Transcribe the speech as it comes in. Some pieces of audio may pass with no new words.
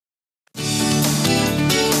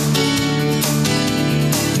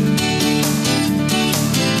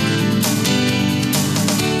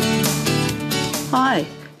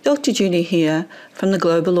Dr. Judy here from the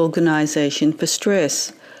Global Organisation for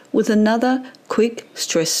Stress with another quick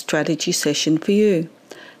stress strategy session for you.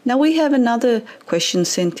 Now we have another question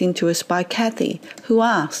sent in to us by Kathy, who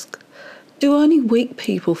asked, do only weak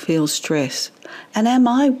people feel stress? And am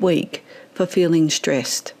I weak for feeling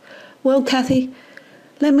stressed? Well, Kathy,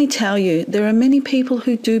 let me tell you, there are many people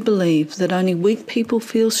who do believe that only weak people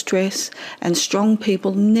feel stress and strong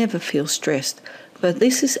people never feel stressed, but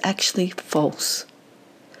this is actually false.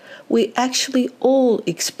 We actually all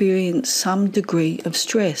experience some degree of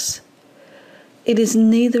stress. It is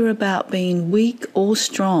neither about being weak or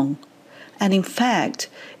strong, and in fact,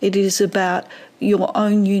 it is about your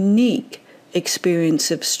own unique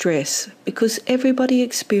experience of stress, because everybody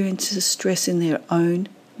experiences stress in their own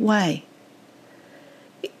way.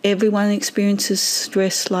 Everyone experiences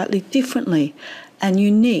stress slightly differently and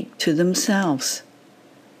unique to themselves.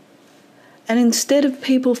 And instead of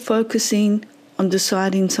people focusing on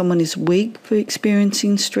deciding someone is weak for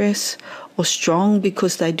experiencing stress or strong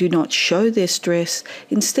because they do not show their stress,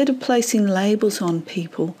 instead of placing labels on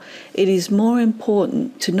people, it is more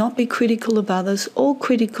important to not be critical of others or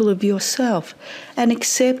critical of yourself and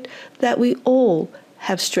accept that we all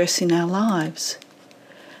have stress in our lives.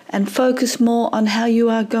 And focus more on how you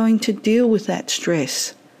are going to deal with that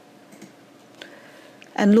stress.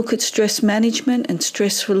 And look at stress management and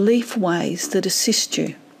stress relief ways that assist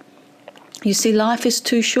you. You see, life is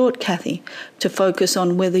too short, Kathy, to focus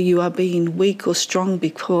on whether you are being weak or strong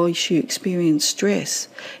because you experience stress.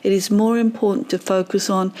 It is more important to focus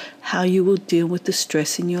on how you will deal with the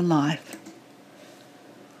stress in your life.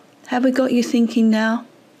 Have we got you thinking now?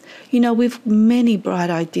 You know, we've many bright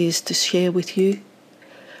ideas to share with you.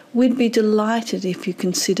 We'd be delighted if you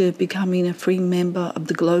consider becoming a free member of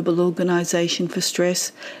the Global Organisation for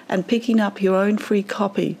Stress and picking up your own free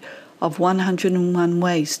copy of 101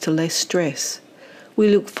 Ways to Less Stress. We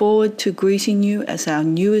look forward to greeting you as our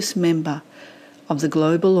newest member of the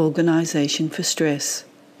Global Organisation for Stress.